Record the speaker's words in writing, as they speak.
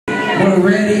We're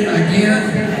ready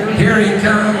again. Here he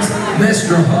comes,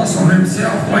 Mr. Hustle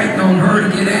himself, waiting on her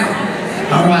to get out.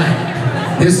 All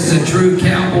right, this is a true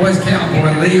cowboy,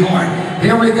 Lee Hart.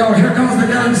 Here we go, here comes the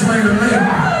gunslinger, Lee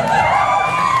Hart.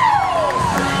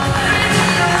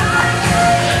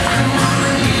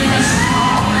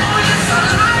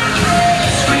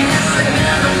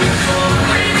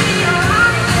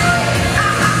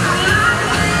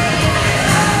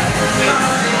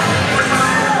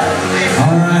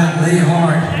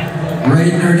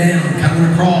 Raiding her down,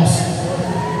 coming across.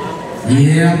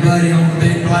 Yeah, buddy, on the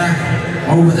big black,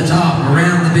 over the top,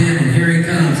 around the bend, and here he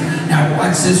comes. Now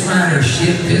watch this rider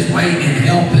shift his weight and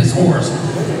help his horse.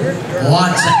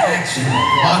 Lots of action,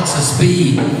 lots of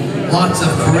speed, lots of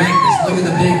correctness. Look at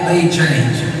the big lead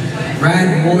change.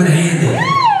 Riding one-handed.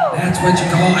 That's what you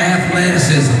call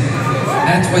athleticism.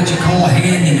 That's what you call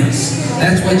handiness.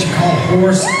 That's what you call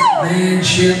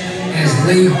horsemanship. As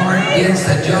Lee Hart gets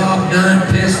the job done,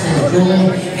 pistol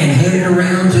drawn, and headed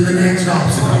around to the next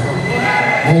obstacle.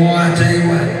 Boy, I tell you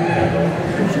what,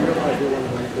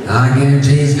 I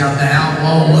guarantee he's got the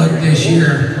outlaw look this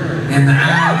year, and the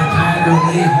eye of the tiger,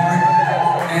 Lee Hart,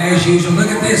 as usual.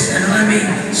 Look at this, and I mean,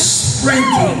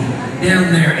 sprinting down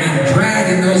there and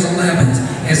dragging those 11s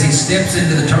as he steps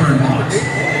into the turn box.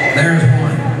 There's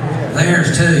one,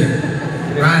 there's two,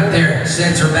 right there,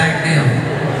 sets her back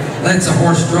down. Lets the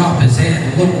horse drop his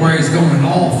head. Look where he's going,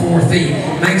 all 4 feet.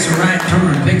 Makes a right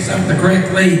turn, picks up the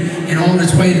correct lead, and on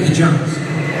his way to the jumps.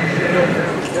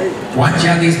 Watch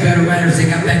out, these better riders, they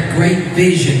got that great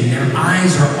vision. Their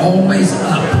eyes are always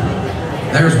up.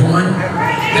 There's one,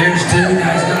 there's two. Now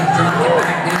he's got to drop it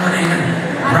back down and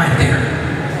right there.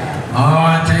 Oh,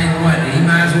 I tell you what, he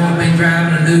might as well be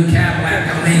driving a new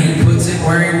Cadillac. I mean, he puts it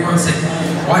where he wants it.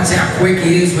 Watch how quick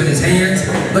he is with his hands.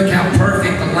 Look how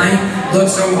perfect the length.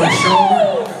 Looks over his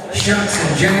shoulder, shucks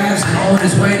and jabs, and on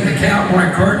his way to the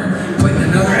cowboy curtain, putting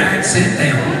another accent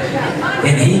down.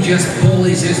 And he just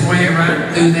bullies his way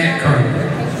right through that curtain.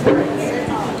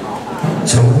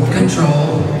 Total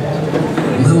control.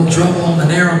 Little trouble on the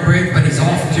narrow brick, but he's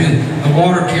off to the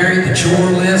water carry, the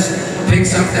chore list.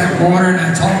 Picks up that water, and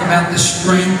I talk about the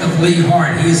strength of Lee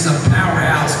Hart. He's a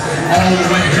powerhouse all the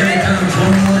way. Here he comes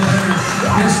one more time.